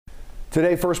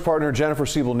Today, first partner Jennifer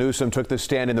Siebel Newsom took the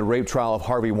stand in the rape trial of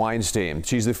Harvey Weinstein.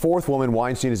 She's the fourth woman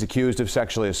Weinstein is accused of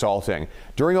sexually assaulting.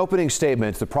 During opening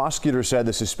statements, the prosecutor said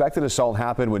the suspected assault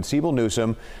happened when Siebel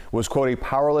Newsom was, quote, a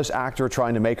powerless actor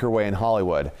trying to make her way in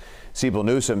Hollywood. Siebel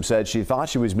Newsom said she thought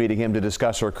she was meeting him to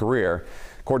discuss her career.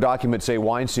 Court documents say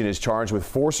Weinstein is charged with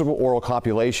forcible oral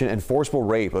copulation and forcible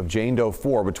rape of Jane Doe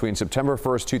 4 between September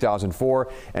 1st,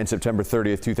 2004 and September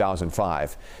 30th,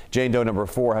 2005. Jane Doe number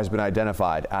 4 has been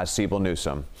identified as Siebel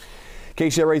Newsom.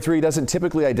 KCRA 3 doesn't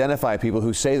typically identify people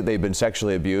who say that they've been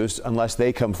sexually abused unless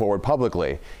they come forward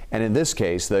publicly. And in this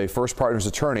case, the first partner's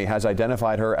attorney has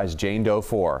identified her as Jane Doe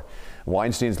 4.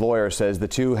 Weinstein's lawyer says the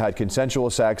two had consensual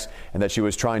sex and that she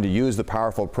was trying to use the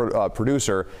powerful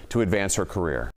producer to advance her career.